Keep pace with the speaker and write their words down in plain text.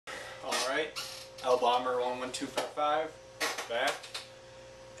website, lbomber11255, back.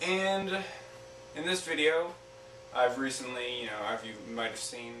 And in this video, I've recently, as you might have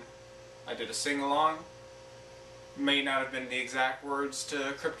seen, I did a sing-along. May not have been the exact words to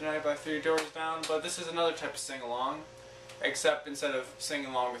Kryptonite by 3 Doors Down, but this is another type of sing-along, except instead of singing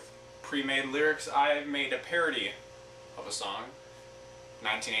along with pre-made lyrics, I made a parody of a song,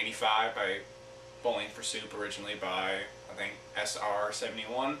 1985 by Bowling for Soup, originally by, I think,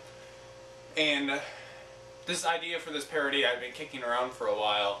 SR71. And this idea for this parody I've been kicking around for a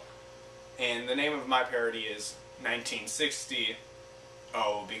while, and the name of my parody is 1960.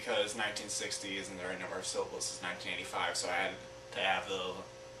 Oh, because 1960 isn't the right number of syllables, it's 1985, so I had to have the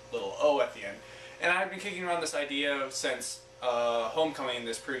little O at the end. And I've been kicking around this idea since homecoming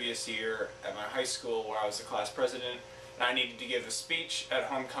this previous year at my high school, where I was the class president, and I needed to give a speech at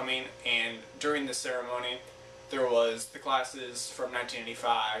homecoming, and during the ceremony there was the classes from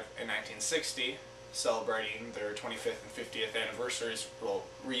 1985 and 1960 celebrating their 25th and 50th anniversaries, well,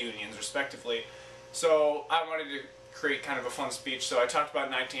 reunions respectively. So I wanted to create kind of a fun speech, so I talked about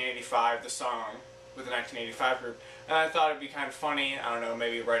 1985, the song, with the 1985 group, and I thought it'd be kind of funny, I don't know,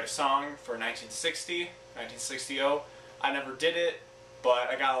 maybe write a song for 1960. I never did it, but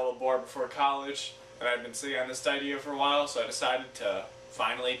I got a little bored before college, and I'd been sitting on this idea for a while, so I decided to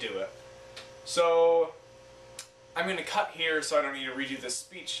finally do it. So I'm going to cut here so I don't need to redo this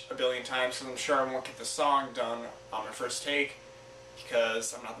speech a billion times, because I'm sure I won't get the song done on my first take,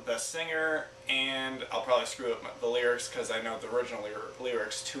 because I'm not the best singer, and I'll probably screw up the lyrics because I know the original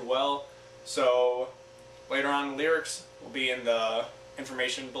lyrics too well. So later on, the lyrics will be in the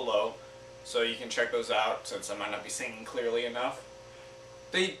information below, so you can check those out since I might not be singing clearly enough.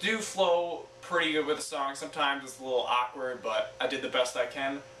 They do flow pretty good with the song. Sometimes it's a little awkward, but I did the best I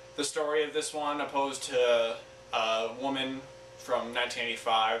can. The story of this one, opposed to a woman from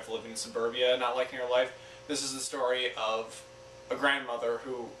 1985 living in suburbia, not liking her life, this is the story of a grandmother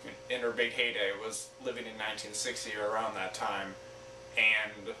who, in her big heyday, was living in 1960 or around that time,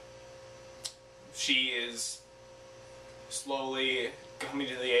 and she is slowly coming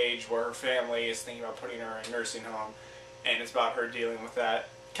to the age where her family is thinking about putting her in a nursing home, and it's about her dealing with that.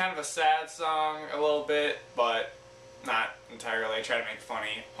 Kind of a sad song, a little bit, but not entirely. I try to make it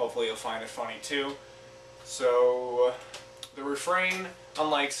funny. Hopefully you'll find it funny too. So the refrain,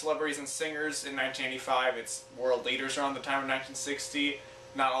 unlike celebrities and singers in 1985, it's world leaders around the time of 1960.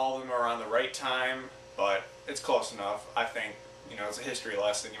 Not all of them are around the right time, but it's close enough. I think, it's a history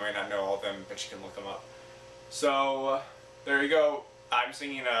lesson. You might not know all of them, but you can look them up. So there you go. I'm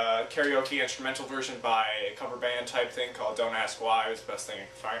singing a karaoke instrumental version by a cover band type thing called Don't Ask Why. It's the best thing I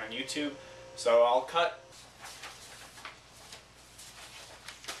can find on YouTube. So I'll cut.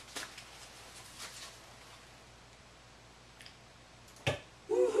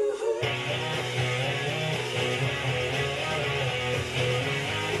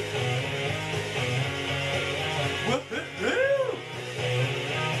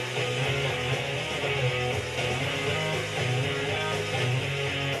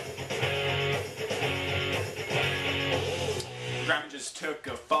 Grandma just took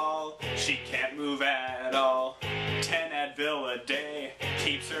a fall, she can't move at all. 10 Advil a day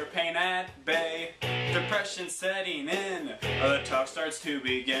keeps her pain at bay. Depression setting in, the talk starts to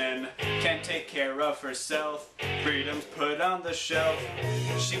begin. Can't take care of herself, freedom's put on the shelf.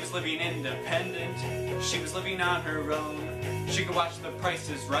 She was living independent, she was living on her own. She could watch The Price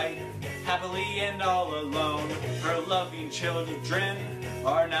is Right, happily and all alone. Her loving children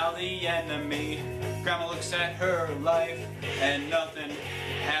are now the enemy. Grandma looks at her life, and nothing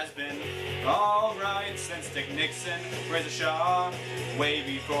has been alright since Dick Nixon, Reza, Shah. Way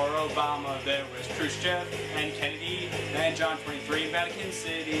before Obama there was Kruschev and Kennedy and John 23, Vatican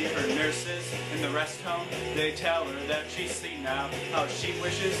City. Her nurses in the rest home, they tell her that she's senile, how she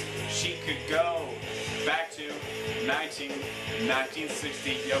wishes she could go back to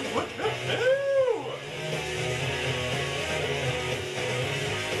 1960. Yo, woohoohoo!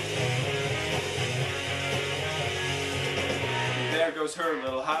 There goes her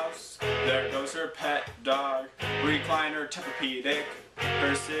little house, there goes her pet dog, recliner Tempur-Pedic,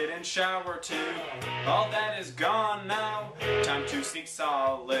 her sit-in shower too. All that is gone now, time to seek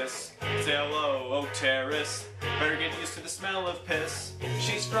solace. Say hello, Oak Terrace, better get used to the smell of piss.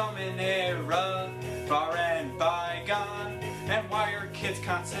 She's from an era far and bygone, and why are kids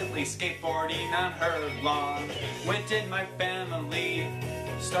constantly skateboarding on her lawn? When did my family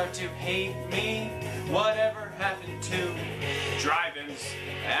start to hate me? Whatever happened to drive-ins,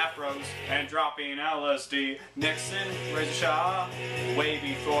 afros, and dropping LSD. Nixon, Reza, Shah. Way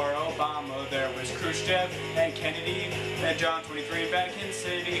before Obama, there was Kruschev and Kennedy and John 23, Vatican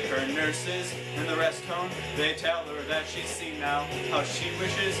City. Her nurses and the rest home, they tell her that she's seen now, how she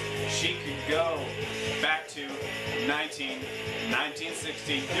wishes she could go back to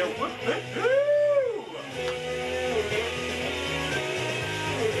 1960. Yo, woohoohoo!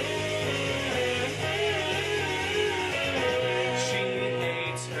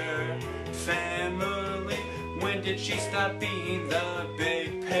 When did she stop being the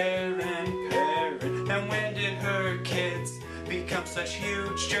big parent? And when did her kids become such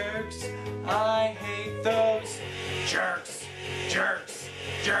huge jerks? I hate those jerks, jerks,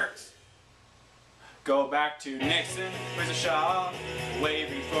 jerks. Go back to Nixon, Reza, Shah. Way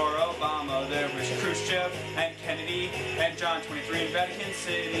before Obama, there was Khrushchev and Kennedy and John 23 in Vatican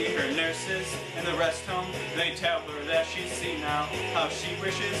City. Her nurses and the rest home, they tell her that she's seen now, how she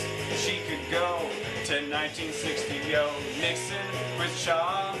wishes she could go to 1960. Yo, Nixon, Reza,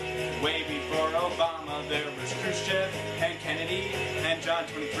 Shah. Way before Obama, there was Khrushchev and Kennedy and John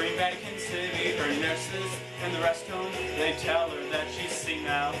 23 in Vatican City. Her nurses and the rest home, they tell her that she's seen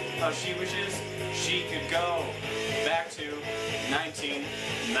now, how she wishes she could go back to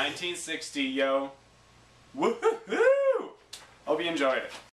 1960, yo. Woohoo! Hope you enjoyed it.